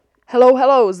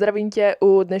Hello, zdravím tě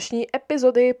u dnešní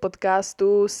epizody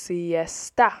podcastu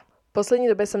Siesta. V poslední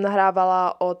době jsem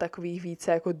nahrávala o takových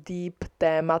více jako deep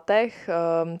tématech,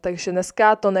 takže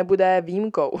dneska to nebude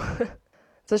výjimkou.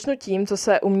 Začnu tím, co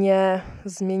se u mě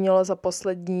změnilo za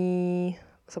poslední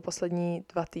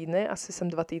 2 týdny. Asi jsem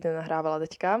 2 týdny nahrávala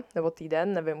teďka, nebo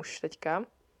týden, nevím už teďka.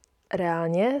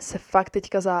 Reálně se fakt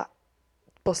teďka za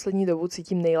poslední dobu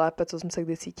cítím nejlépe, co jsem se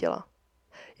kdy cítila.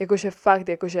 Jakože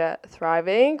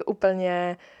thriving,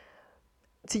 úplně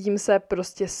cítím se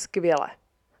prostě skvěle.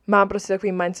 Mám prostě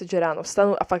takový mindset, že ráno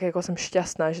vstanu a fakt jako jsem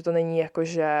šťastná, že to není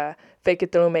jakože fake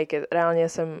it till you make it. Reálně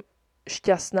jsem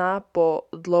šťastná po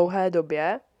dlouhé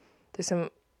době. To jsem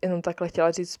jenom takhle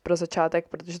chtěla říct pro začátek,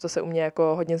 protože to se u mě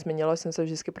jako hodně změnilo. Jsem se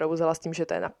vždycky probuzela s tím, že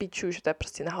to je na piču, že to je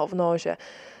prostě na hovno, že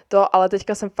to, ale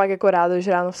teďka jsem fakt jako ráda,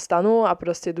 že ráno vstanu a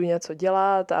prostě jdu něco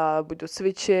dělat a budu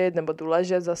cvičit, nebo jdu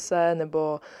ležet zase,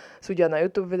 nebo si udělat na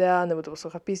YouTube videa, nebo to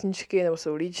poslouchat písničky, nebo se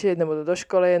jdu líčit, nebo jdu do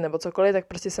školy, nebo cokoliv, tak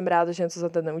prostě jsem ráda, že něco za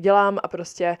ten neudělám a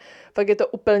prostě fakt je to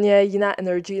úplně jiná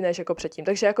energy, než jako předtím.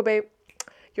 Takže jakoby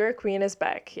your queen is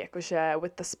back, jakože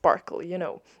with the sparkle, you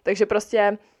know. Takže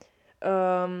prostě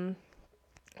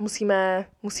musíme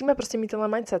prostě mít tenhle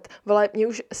mindset. Vole, mě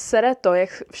už sere to,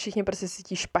 jak všichni prostě se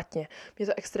cítí špatně. Mě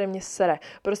to extrémně sere.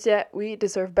 Prostě we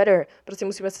deserve better. Prostě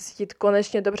musíme se cítit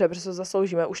konečně dobře, protože to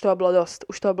zasloužíme. Už toho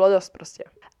bylo dost prostě.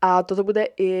 A toto bude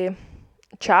i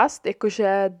část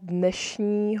jakože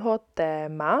dnešního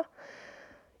téma.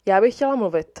 Já bych chtěla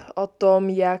mluvit o tom,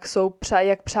 jak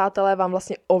přátelé vám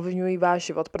vlastně ovlivňují váš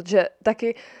život, protože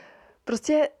taky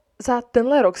prostě za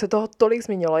tenhle rok se toho tolik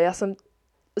změnilo. Já jsem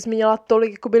změnila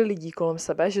tolik jakoby lidí kolem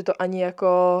sebe, že to ani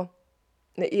jako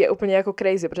je úplně jako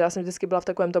crazy, protože já jsem vždycky byla v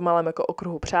takovém tom malém jako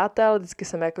okruhu přátel, vždycky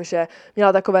jsem jakože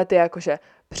měla takové ty jakože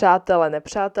přátele,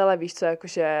 nepřátele, víš co,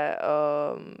 jakože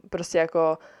prostě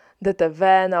jako jdete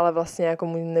ven, ale vlastně jako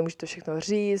nemůžete všechno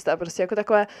říct a prostě jako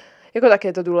takové, jako taky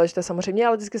je to důležité samozřejmě,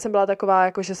 ale vždycky jsem byla taková,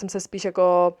 jako že jsem se spíš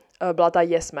jako byla ta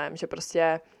yes man, že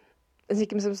prostě s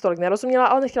nikým jsem se tolik nerozuměla,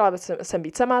 ale nechtěla jsem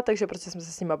být sama, takže prostě jsem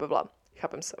se s nima bavila.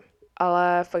 Chápem se.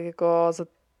 Ale fakt jako za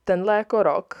tenhle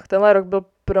rok byl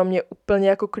pro mě úplně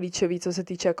jako klíčový, co se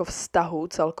týče jako vztahu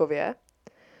celkově.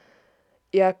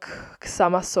 Jak k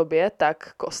sama sobě,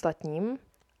 tak k ostatním.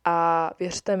 A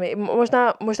věřte mi,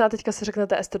 možná teďka si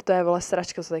řeknete, Ester, to je vole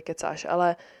sračka, co tady kecáš,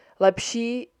 ale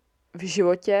lepší v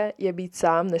životě je být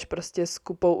sám, než prostě s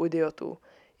kupou idiotů.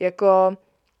 Jako,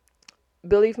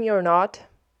 believe me or not,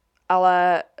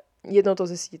 ale jednou to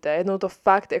zjistíte. Jednou to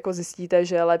fakt jako zjistíte,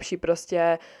 že je lepší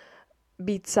prostě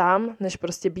být sám, než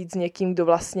prostě být s někým, kdo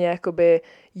vlastně jakoby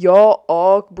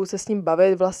budu se s ním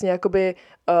bavit, vlastně jakoby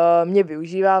mě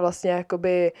využívá, vlastně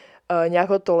jakoby nějak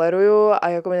ho toleruju a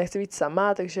jakoby nechci být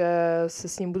sama, takže se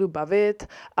s ním budu bavit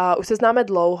a už se známe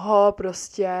dlouho,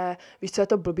 prostě víš, co je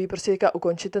to blbý, prostě teďka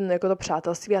ukončit ten jako to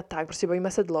přátelství a tak, prostě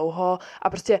bavíme se dlouho a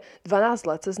prostě 12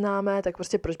 let se známe, tak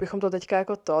prostě proč bychom to teďka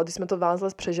jako když jsme to 12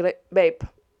 let přežili,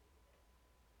 babe,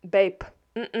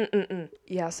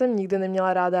 Já jsem nikdy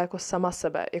neměla ráda jako sama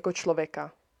sebe, jako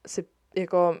člověka.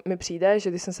 Jako mi přijde, že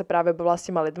když jsem se právě bavila s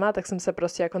těma lidma, tak jsem se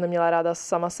prostě jako neměla ráda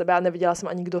sama sebe a neviděla jsem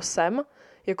ani kdo jsem,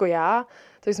 jako já.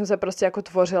 Takže jsem se prostě jako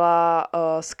tvořila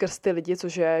skrz ty lidi,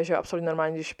 což je že absolutně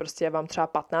normální, když prostě vám třeba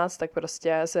 15, tak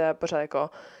prostě se pořád jako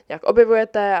nějak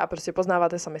objevujete a prostě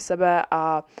poznáváte sami sebe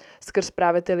a skrz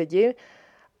právě ty lidi.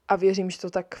 A věřím, že to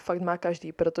tak fakt má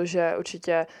každý, protože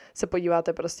určitě se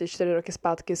podíváte prostě 4 roky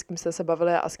zpátky, s kým jste se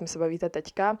bavili a s kým se bavíte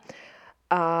teďka.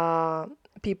 A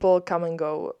people come and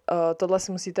go. Tohle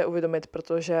si musíte uvědomit,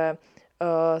 protože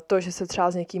to, že se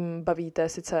třeba s někým bavíte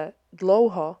sice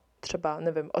dlouho, třeba,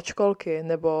 nevím, od školky,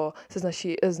 nebo se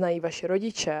znají vaši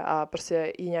rodiče a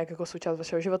prostě je nějak jako součást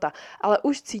vašeho života, ale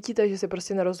už cítíte, že si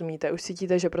prostě nerozumíte, už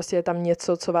cítíte, že prostě je tam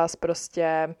něco, co vás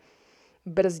prostě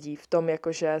brzdí v tom,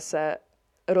 jakože se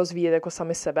rozvíjet jako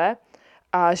sami sebe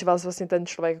a že vás vlastně ten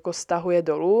člověk jako stahuje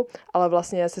dolů, ale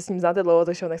vlastně se s ním znáte dlouho,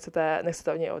 takže ho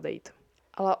nechcete od něj odejít.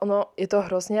 Ale ono je to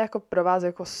hrozně jako pro vás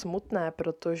jako smutné,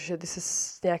 protože když se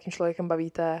s nějakým člověkem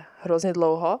bavíte hrozně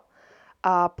dlouho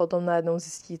a potom najednou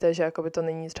zjistíte, že jakoby to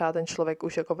není třeba ten člověk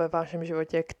už jako ve vašem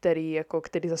životě,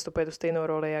 který zastupuje tu stejnou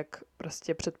roli, jak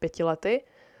prostě před 5 lety,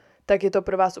 tak je to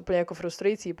pro vás úplně jako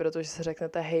frustrující, protože si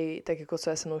řeknete, hej, tak jako co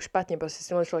je se mnou špatně, prostě s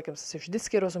tímhle člověkem jsem si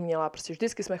vždycky rozuměla, prostě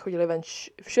vždycky jsme chodili ven,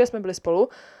 všude jsme byli spolu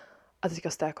a teďka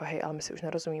jste jako, hej, ale my si už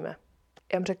nerozumíme.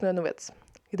 Já vám řeknu jednu věc.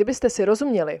 Kdybyste si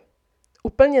rozuměli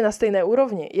úplně na stejné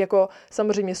úrovni, jako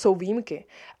samozřejmě jsou výjimky,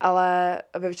 ale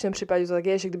ve většině případů to tak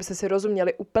je, že kdybyste si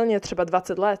rozuměli úplně třeba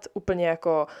 20 let, úplně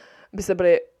jako byste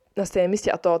byli na stejném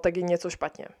místě a to, tak je něco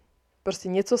špatně. Prostě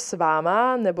něco s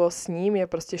váma nebo s ním je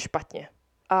prostě špatně.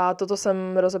 A toto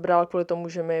jsem rozebrala kvůli tomu,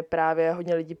 že mi právě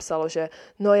hodně lidí psalo, že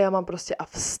no já mám prostě a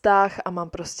vztah a mám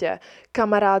prostě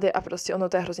kamarády a prostě ono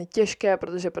to je hrozně těžké,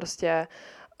 protože prostě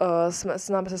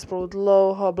známe se spolu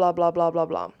dlouho, bla, bla, bla, bla,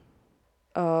 bla.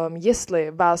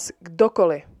 Jestli vás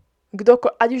kdokoliv,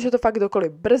 ať už je to fakt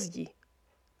kdokoliv, brzdí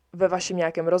ve vašem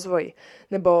nějakém rozvoji,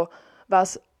 nebo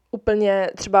vás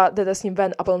úplně třeba jdete s ním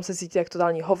ven a potom se cítíte jak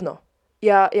totální hovno.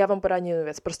 Já vám poradím jednu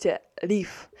věc, prostě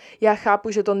leave. Já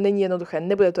chápu, že to není jednoduché,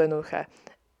 nebude to jednoduché.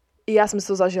 I já jsem si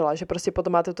to zažila, že prostě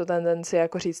potom máte tu tendenci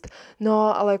jako říct,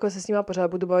 no, ale jako se s nima pořád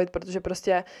budu bavit, protože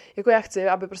prostě jako já chci,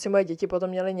 aby prostě moje děti potom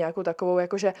měly nějakou takovou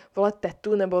jakože vole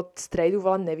tetu nebo strejdu,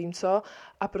 vole nevím co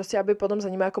a prostě aby potom za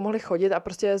nimi jako mohli chodit a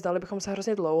prostě znali bychom se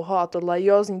hrozně dlouho a tohle,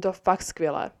 jo, zní to fakt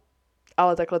skvěle,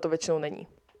 ale takhle to většinou není.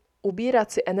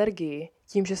 Ubírat si energii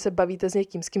tím, že se bavíte s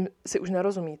někým, s kým si už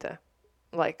nerozumíte.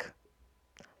 Like,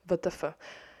 WTF.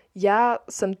 Já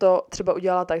jsem to třeba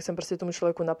udělala tak, jsem prostě tomu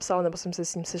člověku napsala, nebo jsem se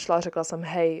s ním sešla a řekla jsem,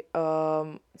 hej,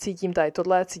 cítím tady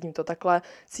tohle, cítím to takhle,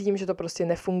 cítím, že to prostě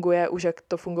nefunguje, už jak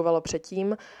to fungovalo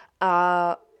předtím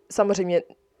a samozřejmě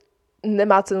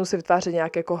nemá cenu si vytvářet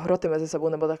nějaké jako hroty mezi sebou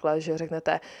nebo takhle, že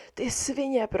řeknete, ty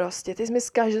svině prostě, ty jsi mi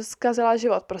zkazila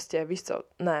život prostě, víš co,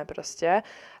 ne prostě,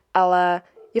 ale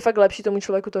je fakt lepší tomu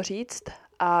člověku to říct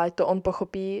a to on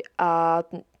pochopí a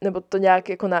nebo to nějak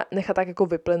jako nechat tak jako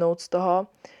vyplynout z toho.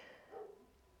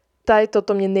 Tady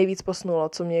toto mě nejvíc posunulo,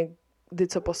 co mě kdy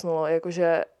co posunulo,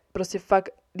 jakože prostě fakt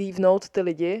lívnout ty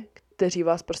lidi, kteří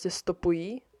vás prostě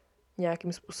stopují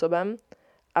nějakým způsobem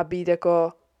a být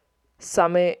jako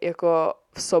sami jako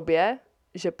v sobě,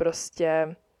 že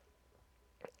prostě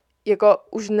jako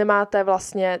už nemáte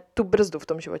vlastně tu brzdu v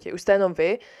tom životě, už jste jenom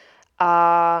vy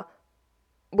a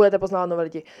budete poznávat nové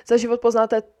lidi. Za život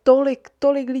poznáte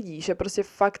tolik lidí, že prostě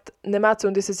fakt nemá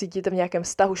cenu, když se cítíte v nějakém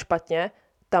vztahu špatně,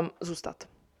 tam zůstat.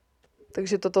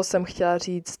 Takže toto jsem chtěla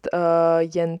říct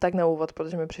jen tak na úvod,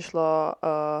 protože mi přišlo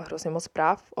hrozně moc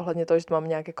zpráv ohledně toho, že to mám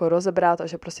nějak jako rozebrat a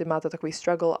že prostě máte takový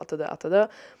struggle a teda.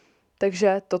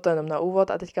 Takže toto jenom na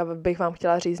úvod a teďka bych vám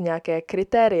chtěla říct nějaké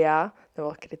kritéria,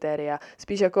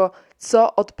 spíš jako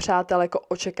co od přátel jako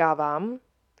očekávám,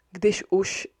 když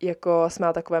už jako jsme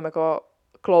na takovém jako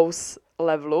close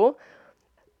levelu,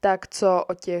 tak co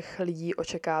od těch lidí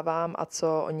očekávám a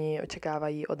co oni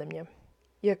očekávají ode mě.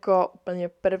 Jako úplně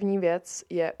první věc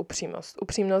je upřímnost.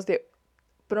 Upřímnost je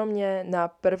pro mě na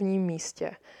prvním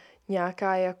místě.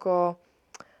 Nějaká jako...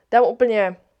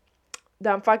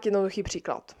 Dám fakt jednoduchý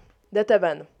příklad. Jdete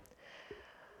ven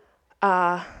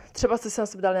a třeba jste si na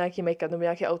sebe dali nějaký make-up nebo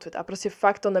nějaký outfit a prostě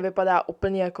fakt to nevypadá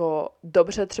úplně jako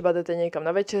dobře, třeba jdete někam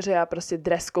na večeři a prostě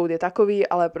dress code je takový,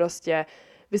 ale prostě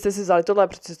vy jste si vzali tohle,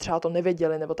 protože třeba to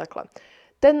nevěděli nebo takhle.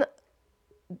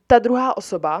 Ta druhá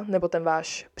osoba, nebo ten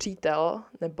váš přítel,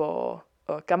 nebo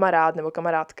kamarád, nebo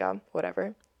kamarádka,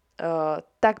 whatever,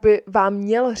 tak by vám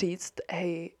měl říct,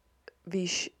 hej,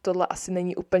 víš, tohle asi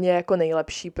není úplně jako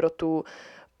nejlepší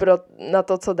na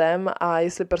to, co jdem a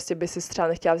jestli prostě by si třeba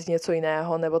nechtěla vzít něco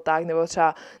jiného, nebo tak, nebo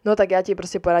třeba, no tak já ti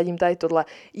prostě poradím tady tohle.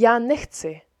 Já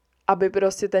nechci, aby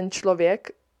prostě ten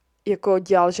člověk jako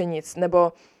dělal, že nic,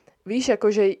 nebo víš,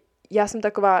 jako že já jsem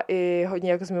taková i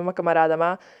hodně jako s mýma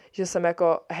kamarádama, že jsem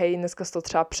jako, hej, dneska jsi to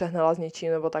třeba přehnala s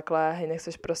něčím, nebo takhle, hej,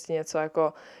 nechceš prostě něco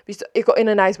jako, víš to, jako in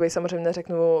a nice way, samozřejmě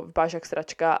neřeknu vypadáš jak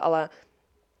sračka, ale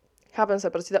chápem se,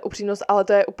 prostě ta upřímnost, ale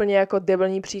to je úplně jako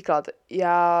debilní příklad.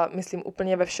 Já myslím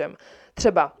úplně ve všem.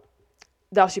 Třeba,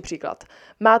 další příklad.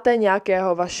 Máte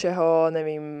nějakého vašeho,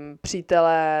 nevím,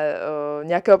 přítele,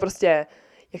 nějakého prostě,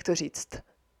 jak to říct,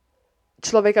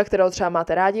 člověka, kterého třeba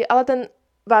máte rádi, ale ten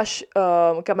váš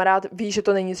kamarád ví, že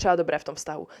to není třeba dobré v tom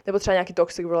vztahu. Nebo třeba nějaký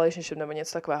toxic relationship nebo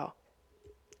něco takového.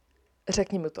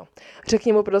 Řekni mu to.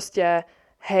 Řekni mu prostě,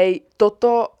 hej,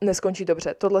 toto neskončí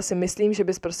dobře. Tohle si myslím, že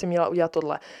bys prostě měla udělat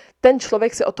tohle. Ten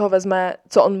člověk si od toho vezme,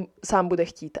 co on sám bude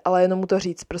chtít, ale jenom mu to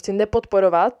říct. Prostě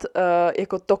nepodporovat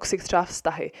jako toxic třeba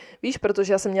vztahy. Víš,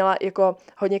 protože já jsem měla jako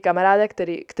hodně kamarádek,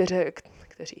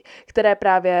 které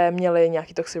právě měly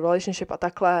nějaký toxic relationship a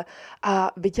takhle.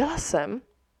 A viděla jsem,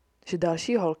 že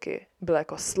další holky byly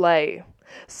jako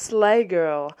slay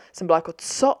girl. Jsem byla jako,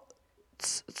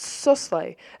 co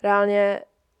slay? Reálně,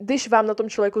 když vám na tom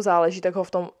člověku záleží, tak ho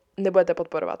v tom nebudete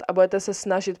podporovat a budete se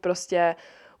snažit prostě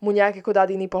mu nějak jako dát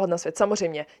jiný pohled na svět.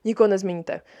 Samozřejmě, nikoho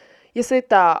nezměníte. Jestli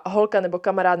ta holka nebo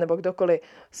kamarád nebo kdokoliv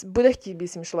bude chtít být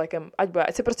s tím člověkem,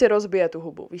 ať si prostě rozbije tu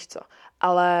hubu, víš co.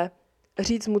 Ale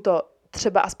říct mu to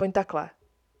třeba aspoň takhle.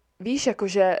 Víš,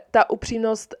 jakože ta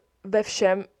upřímnost ve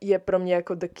všem je pro mě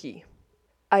jako the key.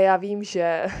 A já vím,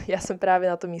 že já jsem právě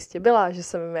na tom místě byla, že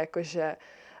jsem jim jakože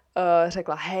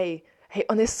řekla, hej,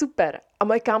 on je super. A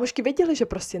moje kámošky věděly, že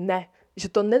prostě ne. že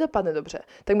to nedopadne dobře,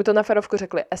 tak mi to na ferovku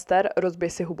řekli, Ester, rozbij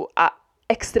si hubu. A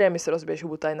extrémně si rozbiješ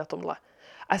hubu tady na tomhle.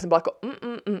 A já jsem byla jako,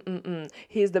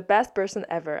 he is the best person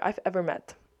ever I've ever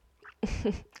met.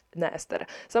 Ne, Ester.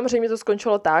 Samozřejmě to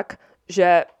skončilo tak,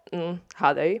 že,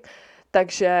 hádej,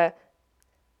 takže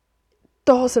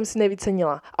toho jsem si nejvíc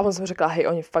cenila. A on jsem řekla, hej,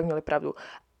 oni fakt měli pravdu.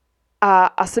 A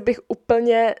asi bych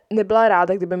úplně nebyla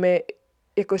ráda, kdyby mi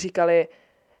jako říkali,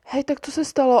 hej, tak co se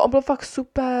stalo, on byl fakt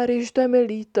super, ježiš, to je mi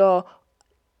líto.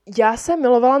 Já jsem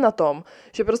milovala na tom,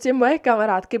 že prostě moje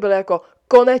kamarádky byly jako,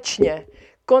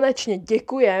 konečně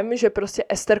děkujem, že prostě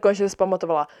Ester konečně se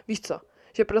zpamatovala. Víš co,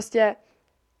 že prostě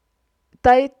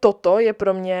tady toto je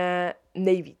pro mě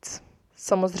nejvíc.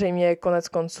 Samozřejmě konec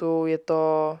konců je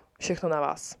to všechno na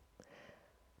vás.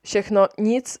 Všechno,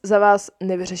 nic za vás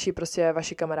nevyřeší prostě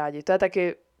vaši kamarádi. To je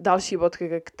taky další bod,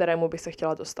 ke kterému bych se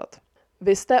chtěla dostat.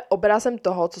 Vy jste obrazem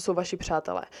toho, co jsou vaši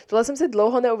přátelé. Tohle jsem si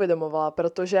dlouho neuvědomovala,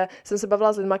 protože jsem se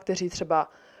bavila s lidma, kteří třeba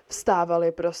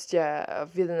vstávali prostě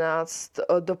v 11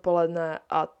 dopoledne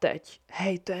a teď,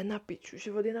 hej, to je na piču,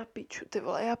 život je na piču, ty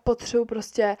vole, já potřebuji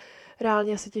prostě,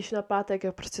 reálně se těším na pátek,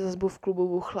 já prostě zase budu v klubu,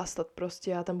 budu chlastat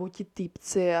prostě, a tam budou ti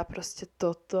týpci a prostě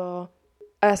toto.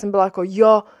 A já jsem byla jako,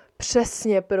 jo,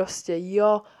 přesně prostě,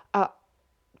 jo. A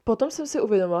potom jsem si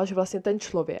uvědomila, že vlastně ten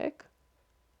člověk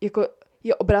jako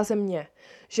je obrazem mě.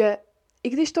 Že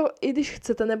i když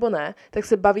chcete nebo ne, tak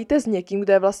se bavíte s někým,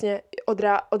 kdo je vlastně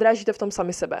odrážíte v tom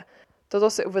sami sebe. Toto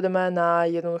si uvedeme na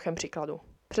jednoduchém příkladu.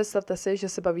 Představte si, že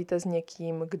se bavíte s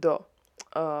někým, kdo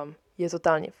je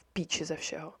totálně v píči ze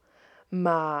všeho.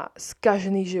 Má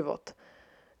zkažený život.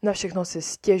 Na všechno si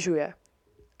stěžuje.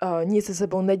 Nic se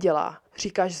sebou nedělá.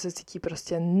 Říká, že se cítí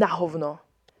prostě na hovno.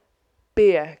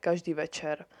 Pije každý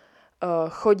večer.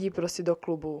 Chodí prostě do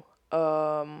klubu.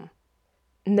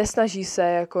 Nesnaží se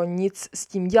jako nic s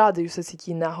tím dělat, když se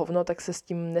cítí na hovno, tak se s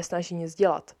tím nesnaží nic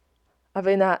dělat. A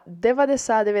vy na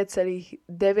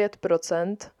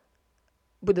 99,9%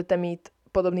 budete mít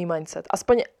podobný mindset.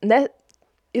 Aspoň ne,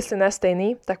 jestli ne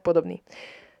stejný, tak podobný.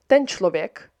 Ten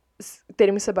člověk, s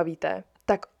kterým se bavíte,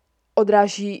 tak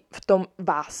odráží v tom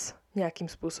vás nějakým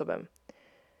způsobem.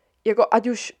 Jako ať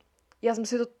už, já jsem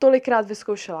si to tolikrát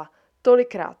vyzkoušela,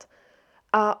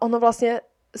 a ono vlastně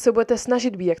se budete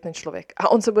snažit být jak ten člověk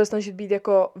a on se bude snažit být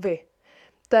jako vy.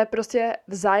 To je prostě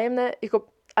vzájemné, jako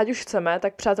ať už chceme,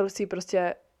 tak přátelství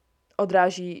prostě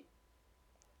odráží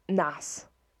nás.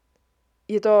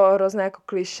 Je to hrozné jako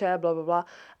klišé, blablabla,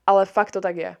 ale fakt to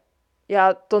tak je.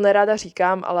 Já to neráda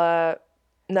říkám, ale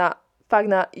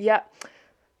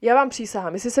já vám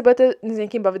přísahám, jestli se budete s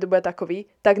někým bavit, to bude takový,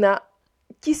 tak na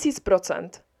 1000%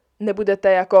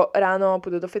 nebudete jako ráno,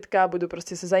 půjdu do fitka, budu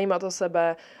prostě se zajímat o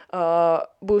sebe,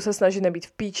 budu se snažit nebýt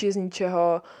v píči z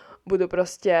ničeho, budu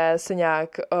prostě se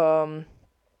nějak,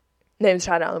 nevím,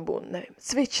 třeba ráno budu,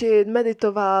 cvičit,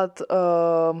 meditovat,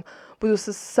 budu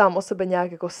se sám o sebe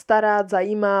nějak jako starat,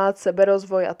 zajímat,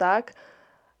 seberozvoj a tak.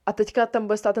 A teďka tam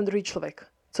bude stát ten druhý člověk,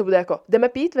 co bude jako, jdeme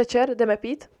pít večer,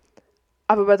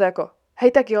 a vy budete jako,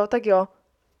 hej, tak jo.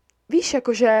 Víš,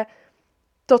 jakože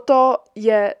toto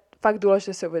je fakt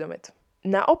důležité si uvědomit.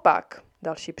 Naopak,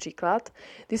 další příklad,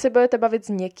 když se budete bavit s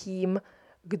někým,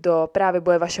 kdo právě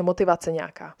bude vaše motivace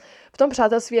nějaká. V tom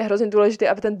přátelství je hrozně důležité,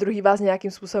 aby ten druhý vás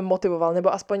nějakým způsobem motivoval,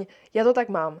 nebo aspoň já to tak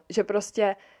mám, že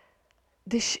prostě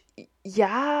když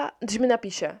mi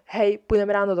napíše, hej,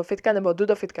 půjdeme ráno do fitka, nebo jdu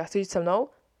do fitka, chceš jít se mnou,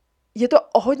 je to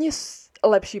o hodně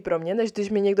lepší pro mě, než když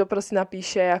mi někdo prostě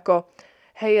napíše jako,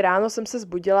 hej, ráno jsem se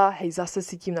zbudila, hej, zase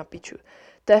si tím napíču.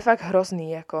 To je fakt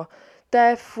hrozný, jako. To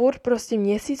je furt prostě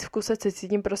měsíc v kuse, se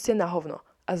cítím prostě na hovno.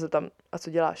 A zeptám, a co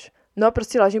děláš? No,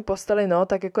 prostě ležím v posteli, no,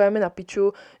 tak jako já mi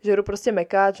napíču, že jdu prostě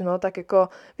mekáč, no, tak jako,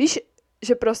 víš,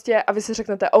 že prostě, a vy si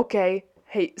řeknete, OK,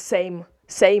 hej,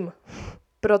 same.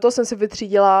 Proto jsem si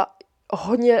vytřídila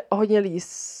hodně lidí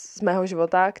z mého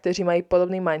života, kteří mají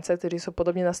podobný mindset, kteří jsou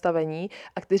podobně nastavení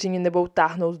a kteří mě nebudou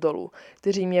táhnout dolů,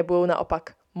 kteří mě budou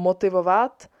naopak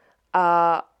motivovat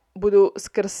a budu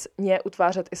skrz ně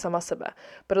utvářet i sama sebe.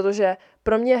 Protože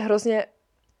pro mě je hrozně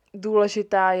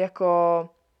důležitá jako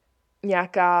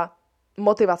nějaká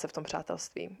motivace v tom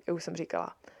přátelství, jak už jsem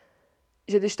říkala.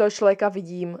 Že když toho člověka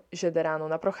vidím, že jde ráno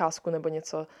na procházku nebo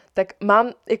něco, tak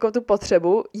mám jako tu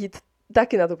potřebu jít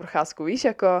taky na tu procházku, víš,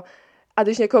 jako a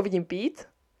když někoho vidím pít,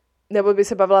 nebo by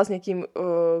se bavila s někým,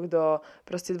 kdo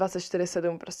prostě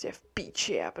 24/7 prostě v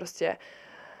píči a prostě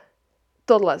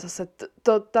tohle zase,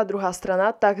 ta druhá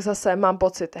strana, tak zase mám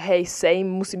pocit, hej, same,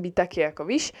 musím být taky, jako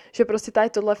víš, že prostě tady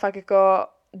tohle fakt jako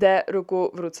jde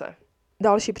ruku v ruce.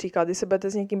 Další příklad, když se budete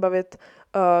s někým bavit,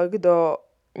 kdo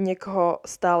někoho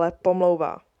stále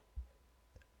pomlouvá.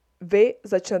 Vy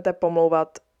začnete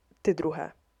pomlouvat ty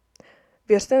druhé.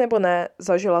 věřte nebo ne,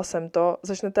 zažila jsem to,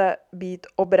 začnete být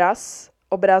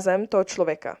obrazem toho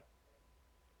člověka.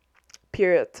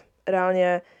 Period.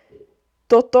 Reálně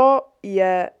toto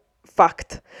je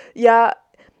fakt. Já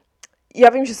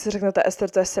vím, že si řeknete, Ester,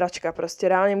 to je sračka, prostě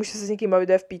reálně může se s někým bavit,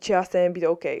 v píči a stejně být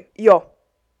OK. Jo,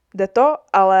 jde to,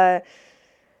 ale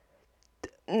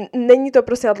není to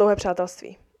prostě na dlouhé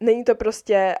přátelství. Není to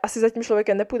prostě, asi za tím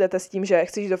člověkem nepůjdete s tím, že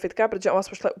chceš jít do fitka, protože on vás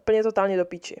pošle úplně totálně do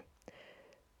píči.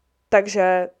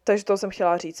 Takže to jsem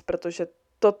chtěla říct, protože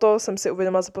toto jsem si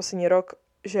uvědomila za poslední rok,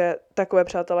 že takové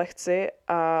přátelé chci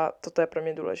a toto je pro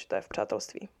mě důležité v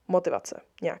přátelství. Motivace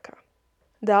nějaká.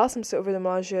 Dál jsem si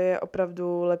uvědomila, že je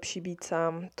opravdu lepší být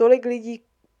sám. Tolik lidí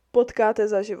potkáte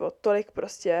za život, tolik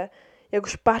prostě, jak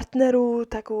už partnerů,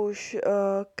 tak už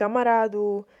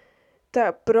kamarádů.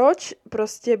 Tak proč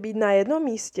prostě být na jednom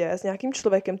místě s nějakým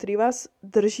člověkem, který vás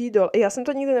drží dole? Já jsem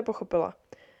to nikdy nepochopila.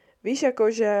 Víš,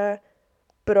 jakože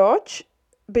proč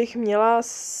bych měla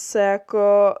se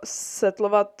jako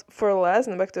setlovat for less,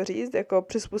 nebo jak to říct, jako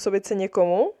přizpůsobit se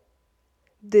někomu,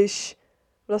 když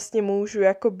vlastně můžu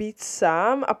jako být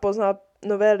sám a poznat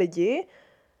nové lidi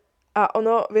a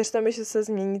ono, věřte mi, že se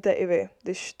změníte i vy,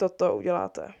 když toto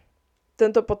uděláte.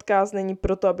 Tento podcast není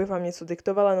proto, abych vám něco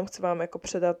diktovala, jenom chci vám jako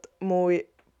předat můj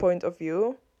point of view.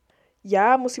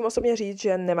 Já musím osobně říct,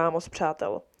 že nemám moc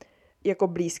přátel, jako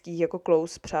blízkých, jako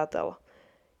close přátel.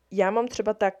 Já mám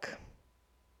třeba tak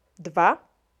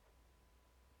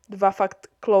dva fakt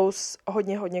close,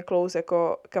 hodně close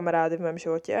jako kamarády v mém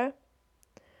životě.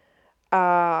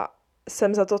 A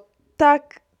jsem za to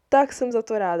tak jsem za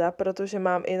to ráda, protože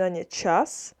mám i na ně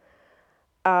čas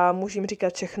a můžu jim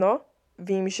říkat všechno.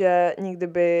 Vím, že nikdy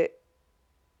by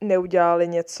neudělali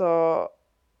něco,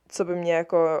 co by mě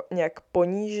jako nějak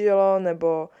ponížilo,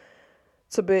 nebo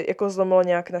co by jako zlomilo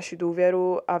nějak naši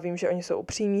důvěru a vím, že oni jsou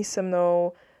upřímní se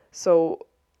mnou, jsou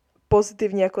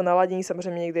pozitivně jako naladění,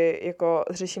 samozřejmě někdy jako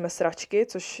řešíme sračky,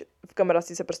 což v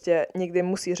kamarádství se prostě někdy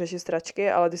musí řešit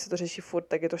sračky, ale když se to řeší furt,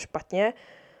 tak je to špatně.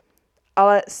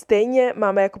 Ale stejně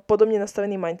máme jako podobně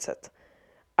nastavený mindset.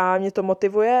 A mě to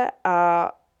motivuje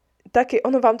a taky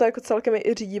ono vám to jako celkem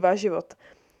i řídí váš život.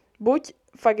 Buď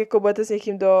fakt jako budete s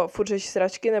někým, kdo furt řeší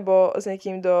sračky, nebo s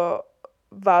někým, kdo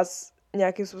vás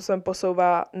nějakým způsobem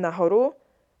posouvá nahoru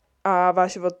a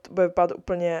váš život bude vypadat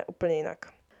úplně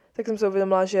jinak. Tak jsem se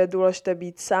uvědomila, že je důležité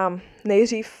být sám.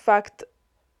 Nejdřív fakt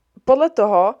podle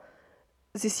toho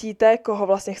zjistíte, koho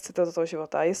vlastně chcete do toho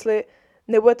života. Jestli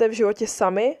nebudete v životě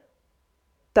sami,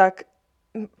 tak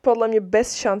podle mě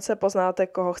bez šance poznáte,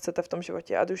 koho chcete v tom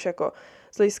životě. Ať už jako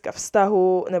z hlediska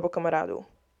vztahu nebo kamarádů.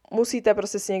 Musíte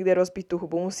prostě si někdy rozbít tu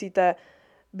hubu. Musíte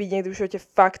být někdy v životě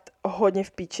fakt hodně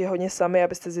v píči, hodně sami,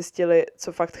 abyste zjistili,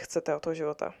 co fakt chcete od toho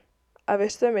života. A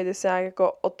věřte mi, když se nějak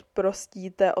jako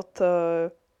odprostíte od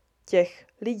těch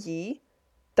lidí,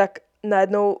 tak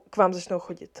najednou k vám začnou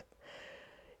chodit.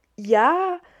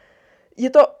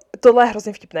 Tohle je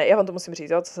hrozně vtipné, já vám to musím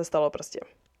říct, jo, co se stalo prostě.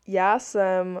 Já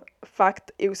jsem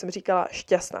fakt, jak už jsem říkala,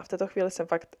 šťastná. V této chvíli jsem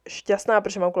fakt šťastná,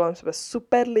 protože mám kolem sebe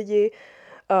super lidi,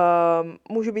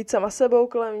 můžu být sama sebou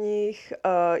kolem nich,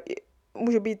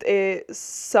 můžu být i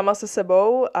sama se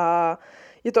sebou a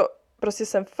je to, prostě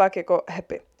jsem fakt jako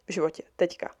happy v životě,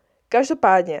 teďka.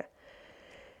 Každopádně,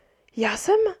 já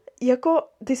jsem jako,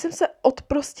 když jsem se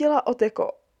odprostila od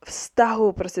jako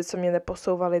vztahu, prostě co mě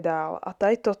neposouvali dál a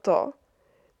tady toto,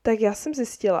 tak já jsem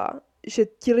zjistila, že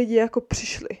ti lidi jako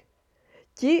přišli.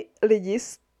 Ti lidi,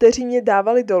 kteří mě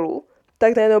dávali dolů,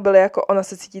 tak najednou byli jako, ona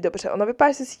se cítí dobře, ona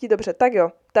vypadá, že se cítí dobře, tak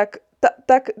jo,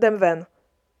 tak jdem ven.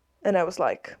 And I was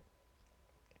like,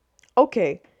 OK.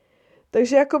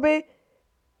 Takže jakoby,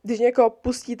 když někoho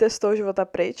pustíte z toho života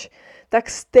pryč, tak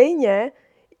stejně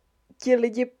ti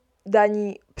lidi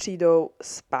daní přijdou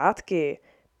zpátky.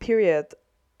 Period.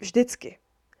 Vždycky.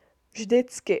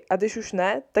 A když už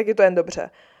ne, tak je to jen dobře.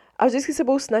 A vždycky se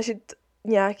budou snažit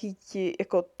nějaký ti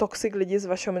jako toxic lidi z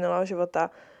vašeho minulého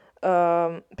života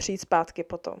přijít zpátky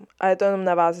potom. A je to jenom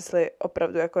na vás, jestli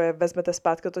opravdu jako je vezmete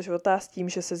zpátky do toho života s tím,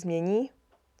 že se změní,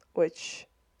 which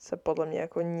se podle mě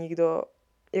jako nikdo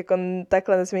jako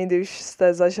takhle nezmění, když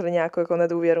jste zažili nějakou jako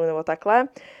nedůvěru nebo takhle.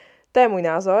 To je můj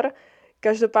názor.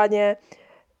 Každopádně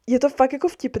je to fakt jako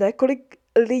vtipné, kolik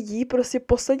lidí prostě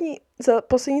za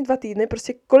poslední 2 týdny,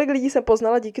 prostě kolik lidí jsem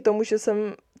poznala díky tomu, že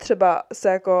jsem třeba se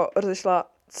jako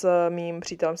rozešla s mým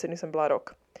přítelem, s kterým jsem byla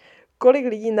rok. Kolik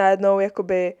lidí najednou,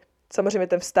 jakoby, samozřejmě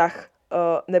ten vztah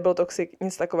nebyl toxic,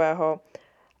 nic takového,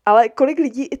 ale kolik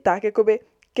lidí i tak, jakoby,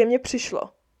 ke mně přišlo.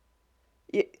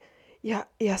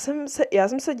 Já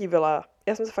jsem se divila,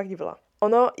 já jsem se fakt divila.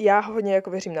 Ono, já hodně jako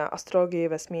věřím na astrologii,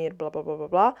 vesmír,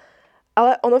 blablabla,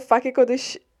 ale ono fakt jako,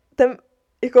 když ten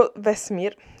jako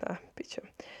vesmír, piče,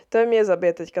 to mě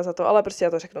zabije teďka za to, ale prostě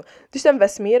já to řeknu. Když ten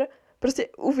vesmír prostě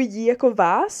uvidí jako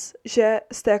vás, že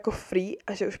jste jako free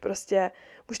a že už prostě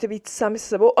můžete být sami se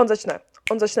sebou, on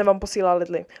začne vám posílat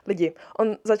lidi,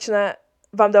 on začne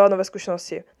vám dávat nové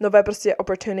zkušenosti, nové prostě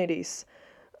opportunities,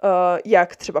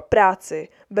 jak třeba práci,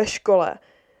 ve škole.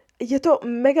 Je to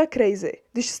mega crazy,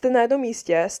 když jste na jednom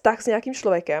místě, vztah s nějakým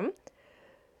člověkem,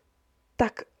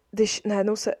 tak když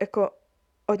najednou se jako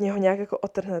od něho nějak jako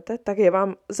otrhnete, tak je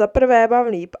vám za prvé vám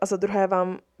líp a za druhé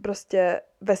vám prostě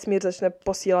vesmír začne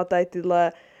posílat tady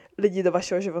tyhle lidi do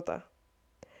vašeho života.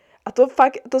 A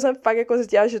to jsem fakt jako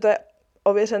zjistila, že to je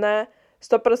ověřené,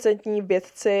 100%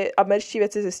 vědci, američtí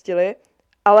vědci zjistili,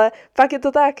 ale fakt je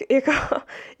to tak, jako,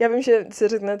 já vím, že si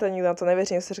řeknete, nikdo na to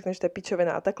nevěří, si řekne, že to je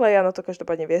píčovina a takhle, já na to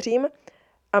každopádně věřím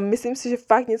a myslím si, že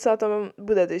fakt něco na tom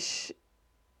bude, když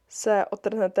se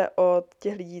otrhnete od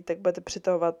těch lidí, tak budete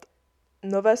přitahovat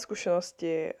nové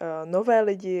zkušenosti, nové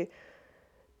lidi.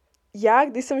 Já,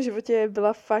 když jsem v životě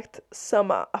byla fakt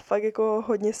sama a fakt jako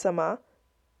hodně sama,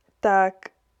 tak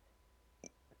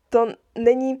to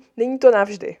není to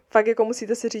navždy. Fakt jako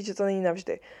musíte si říct, že to není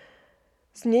navždy.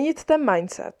 Změnit ten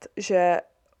mindset, že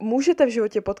můžete v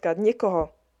životě potkat někoho,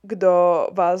 kdo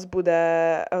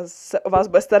se o vás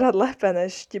bude starat lépe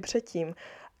než ti předtím,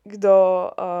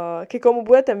 ke komu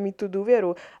budete mít tu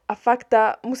důvěru a fakt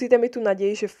musíte mít tu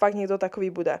naději, že fakt někdo takový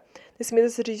bude. Nesmíte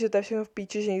si říct, že to je všechno v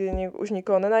píči, že nikdy už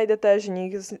nikoho nenajdete, že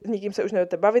s nikým se už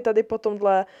nebudete bavit tady po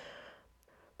tomhle,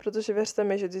 protože věřte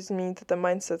mi, že když změníte ten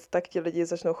mindset, tak ti lidi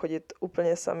začnou chodit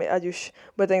úplně sami. Ať už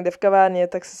budete někde v kavárně,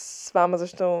 tak se s váma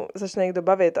začne někdo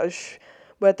bavit. Až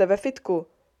budete ve fitku,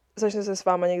 začne se s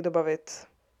váma někdo bavit.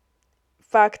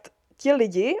 Fakt, ti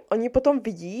lidi, oni potom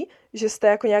vidí, že jste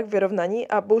jako nějak vyrovnaní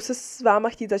a budou se s váma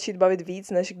chtít začít bavit víc,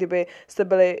 než kdyby jste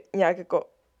byli nějak jako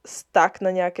stuck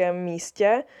na nějakém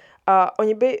místě a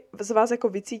oni by z vás jako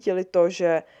vycítili to,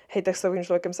 že hej, tak s takovým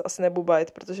člověkem se asi nebudu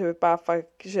bavit, protože vypadá fakt,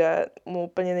 že mu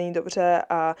úplně není dobře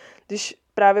a když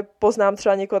právě poznám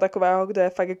třeba někoho takového, kdo je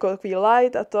fakt jako takový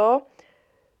light a to,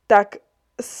 tak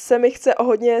se mi chce o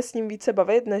hodně s ním více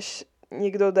bavit, než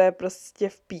někdo, kdo je prostě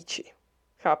v píči.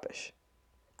 Chápeš?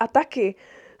 A taky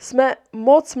jsme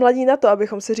moc mladí na to,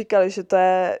 abychom si říkali,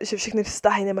 že všechny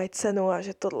vztahy nemají cenu a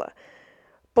že tohle.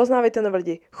 Poznávejte nové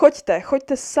lidi.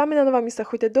 Choďte sami na nová místa,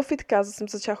 choďte do fitka, zase jsem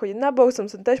začala chodit na box,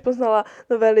 jsem tež poznala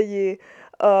nové lidi.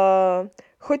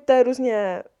 Choďte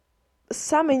různě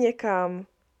sami někam.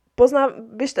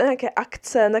 Běžte nějaké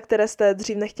akce, na které jste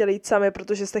dřív nechtěli jít sami,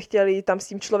 protože jste chtěli jít tam s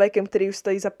tím člověkem, který už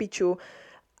stojí za píču.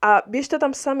 A běžte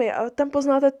tam sami a tam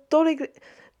poznáte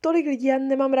tolik lidí, já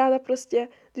nemám ráda prostě,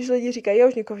 když lidi říkají, já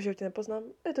už nikoho v životě nepoznám,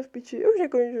 je to v piči, já už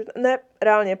nikoho v životě ne,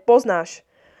 reálně, poznáš.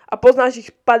 A poznáš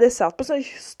jich 50, poznáš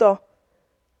jich 100.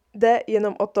 Jde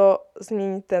jenom o to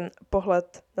změnit ten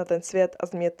pohled na ten svět a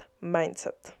změnit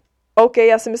mindset. OK,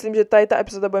 já si myslím, že tady ta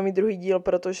epizoda bude mít druhý díl,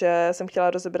 protože jsem chtěla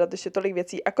rozebrat ještě tolik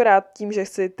věcí, akorát tím, že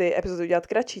chci ty epizody udělat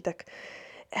kratší, tak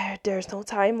there's no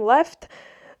time left.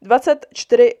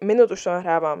 24 minut už to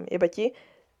nahrávám, jebeti.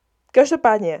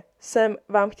 Každopádně jsem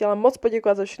vám chtěla moc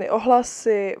poděkovat za všechny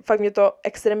ohlasy, fakt mě to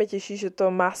extrémně těší, že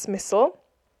to má smysl,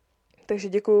 takže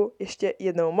děkuju ještě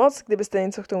jednou moc, kdybyste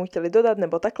něco k tomu chtěli dodat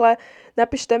nebo takhle,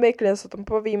 napište mi, klidně se o tom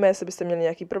povíme, jestli byste měli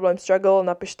nějaký problém, struggle,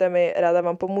 napište mi, ráda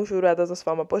vám pomůžu, ráda to s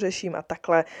váma pořeším a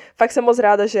takhle. Fakt jsem moc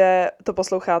ráda, že to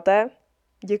posloucháte,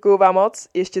 děkuju vám moc,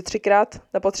 ještě 3krát,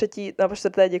 na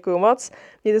po4. děkuju moc,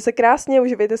 mějte se krásně,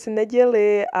 užívejte si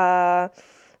neděli a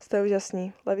jste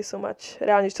úžasní, love you so much.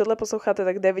 Reálně, když tohle posloucháte,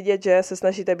 tak jde vidět, že se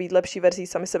snažíte být lepší verzí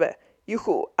sami sebe.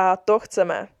 Juchu, a to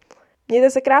chceme. Mějte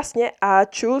se krásně a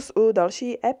čus u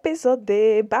další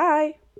epizody. Bye!